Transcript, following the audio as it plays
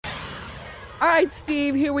All right,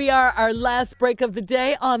 Steve, here we are, our last break of the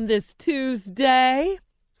day on this Tuesday.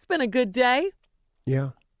 It's been a good day.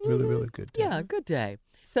 Yeah, really good day. Yeah, good day.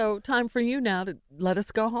 So time for you now to let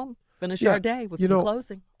us go home, finish our day with some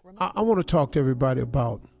closing. I want to talk to everybody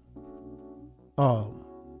about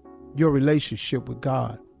your relationship with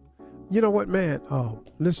God. You know what, man?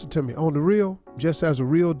 Listen to me. On the real, just as a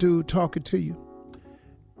real dude talking to you,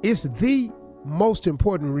 it's the most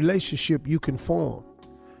important relationship you can form.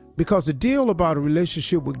 Because the deal about a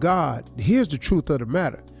relationship with God, here's the truth of the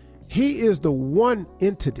matter. He is the one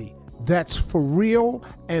entity that's for real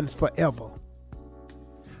and forever.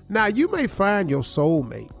 Now, you may find your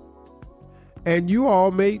soulmate, and you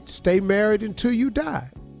all may stay married until you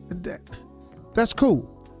die. That's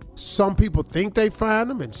cool. Some people think they find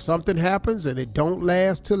them, and something happens, and it don't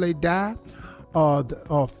last till they die.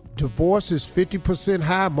 Divorce is 50%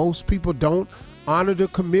 high. Most people don't honor the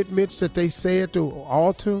commitments that they say at the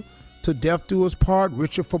altar, to death do us part,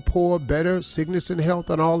 richer for poor, better, sickness and health,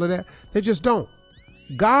 and all of that. They just don't.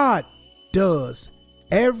 God does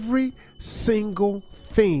every single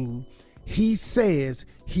thing he says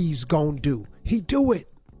he's gonna do. He do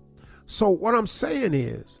it. So what I'm saying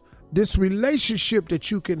is, this relationship that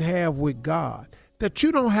you can have with God, that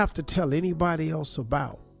you don't have to tell anybody else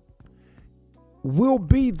about, will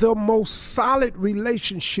be the most solid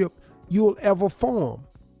relationship you'll ever form.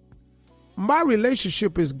 My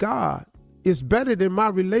relationship is God is better than my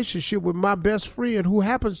relationship with my best friend, who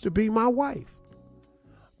happens to be my wife.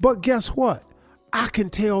 But guess what? I can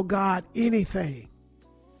tell God anything.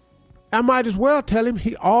 I might as well tell him.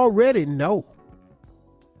 He already know.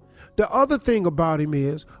 The other thing about him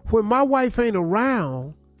is, when my wife ain't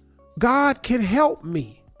around, God can help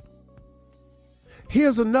me.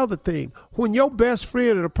 Here's another thing. When your best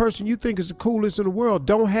friend or the person you think is the coolest in the world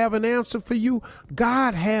don't have an answer for you,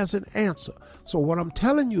 God has an answer. So what I'm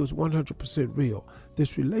telling you is 100% real.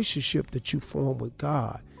 This relationship that you form with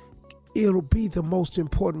God, it'll be the most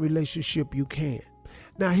important relationship you can.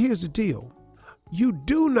 Now, here's the deal. You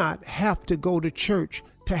do not have to go to church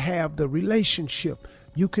to have the relationship.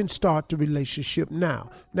 You can start the relationship now.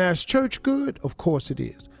 Now, is church good? Of course it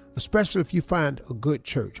is, especially if you find a good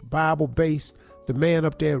church, Bible-based. The man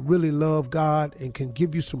up there really love God and can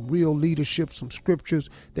give you some real leadership, some scriptures.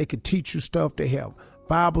 They can teach you stuff. They have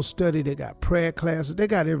Bible study. They got prayer classes. They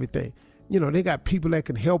got everything. You know, they got people that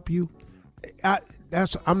can help you.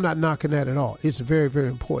 I'm not knocking that at all. It's very, very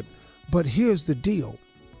important. But here's the deal.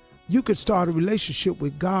 You could start a relationship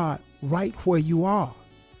with God right where you are.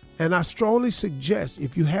 And I strongly suggest,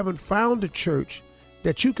 if you haven't found a church,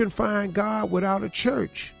 that you can find God without a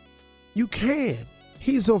church. You can.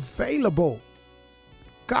 He's available.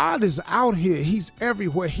 God is out here. He's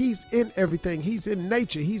everywhere. He's in everything. He's in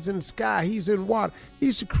nature. He's in the sky. He's in water.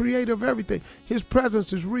 He's the creator of everything. His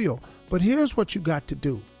presence is real. But here's what you got to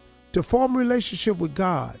do. To form a relationship with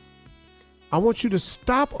God, I want you to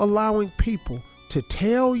stop allowing people to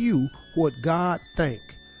tell you what God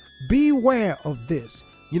thinks. Beware of this.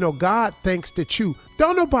 You know, God thinks that you,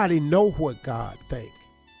 don't nobody know what God thinks.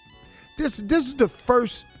 This is the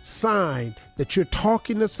first sign that you're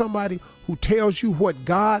talking to somebody who tells you what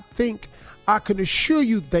God thinks. I can assure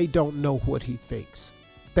you they don't know what he thinks.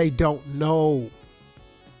 They don't know.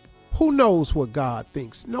 Who knows what God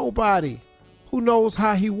thinks? Nobody. Who knows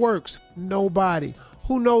how he works? Nobody.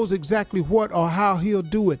 Who knows exactly what or how he'll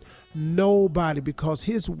do it? Nobody, because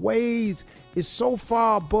his ways is so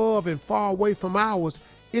far above and far away from ours.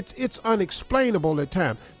 It's unexplainable at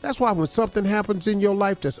times. That's why when something happens in your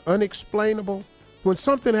life that's unexplainable, when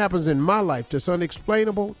something happens in my life that's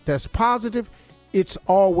unexplainable, that's positive, it's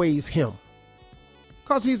always him.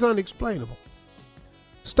 Because he's unexplainable.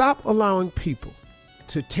 Stop allowing people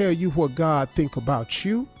to tell you what God think about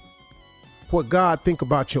you, what God think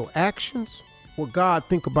about your actions, what God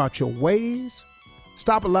think about your ways.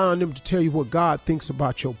 Stop allowing them to tell you what God thinks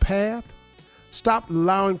about your path. Stop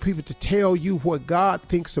allowing people to tell you what God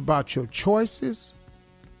thinks about your choices.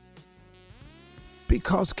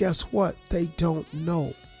 Because guess what? They don't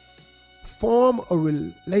know. Form a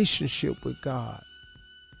relationship with God.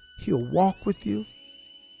 He'll walk with you.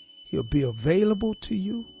 He'll be available to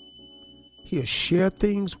you. He'll share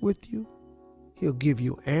things with you. He'll give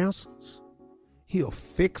you answers. He'll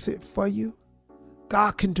fix it for you.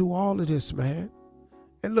 God can do all of this, man.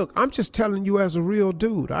 And look, I'm just telling you as a real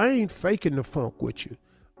dude. I ain't faking the funk with you.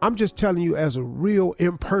 I'm just telling you as a real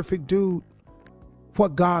imperfect dude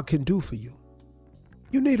what God can do for you.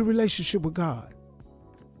 You need a relationship with God.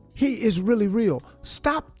 He is really real.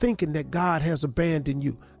 Stop thinking that God has abandoned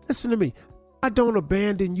you. Listen to me. I don't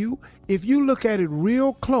abandon you. If you look at it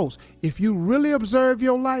real close, if you really observe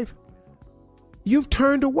your life, you've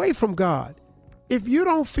turned away from God. If you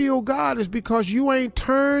don't feel God, it's because you ain't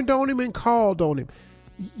turned on him and called on him.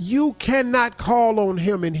 You cannot call on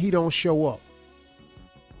him and he don't show up.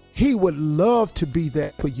 He would love to be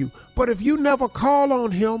that for you. But if you never call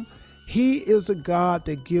on him, he is a God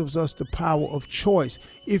that gives us the power of choice.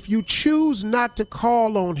 If you choose not to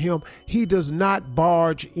call on him, he does not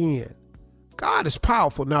barge in. God is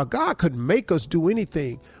powerful. Now, God could make us do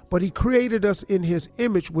anything, but he created us in his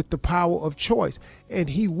image with the power of choice. And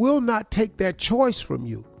he will not take that choice from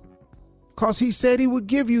you because he said he would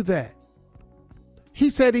give you that.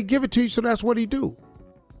 He said he'd give it to you, so that's what he do.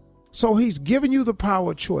 So he's giving you the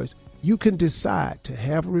power of choice. You can decide to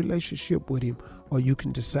have a relationship with him, or you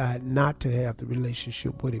can decide not to have the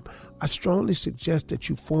relationship with him. I strongly suggest that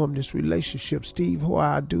you form this relationship. Steve, how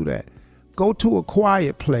I do that? Go to a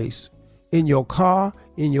quiet place in your car,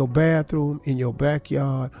 in your bathroom, in your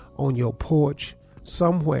backyard, on your porch,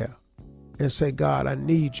 somewhere, and say, God, I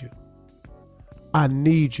need you. I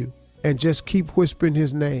need you. And just keep whispering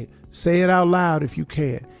his name. Say it out loud if you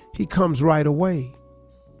can. He comes right away.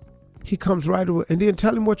 He comes right away. And then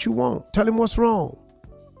tell him what you want. Tell him what's wrong.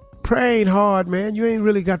 Prayer ain't hard, man. You ain't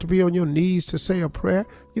really got to be on your knees to say a prayer.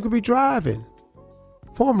 You could be driving.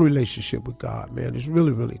 Form a relationship with God, man. It's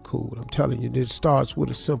really, really cool. I'm telling you, it starts with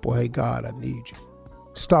a simple, hey, God, I need you.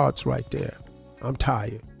 Starts right there. I'm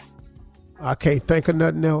tired. I can't think of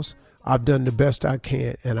nothing else. I've done the best I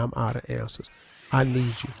can, and I'm out of answers. I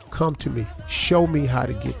need you. Come to me. Show me how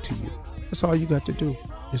to get to you. That's all you got to do.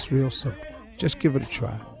 It's real simple. Just give it a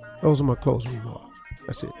try. Those are my closing remarks.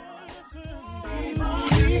 That's it.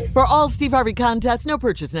 For all Steve Harvey contests, no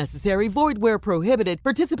purchase necessary, void where prohibited.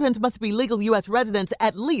 Participants must be legal U.S. residents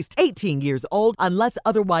at least 18 years old unless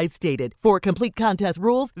otherwise stated. For complete contest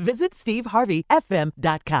rules, visit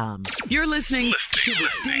SteveHarveyFM.com. You're listening to the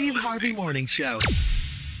Steve Harvey Morning Show.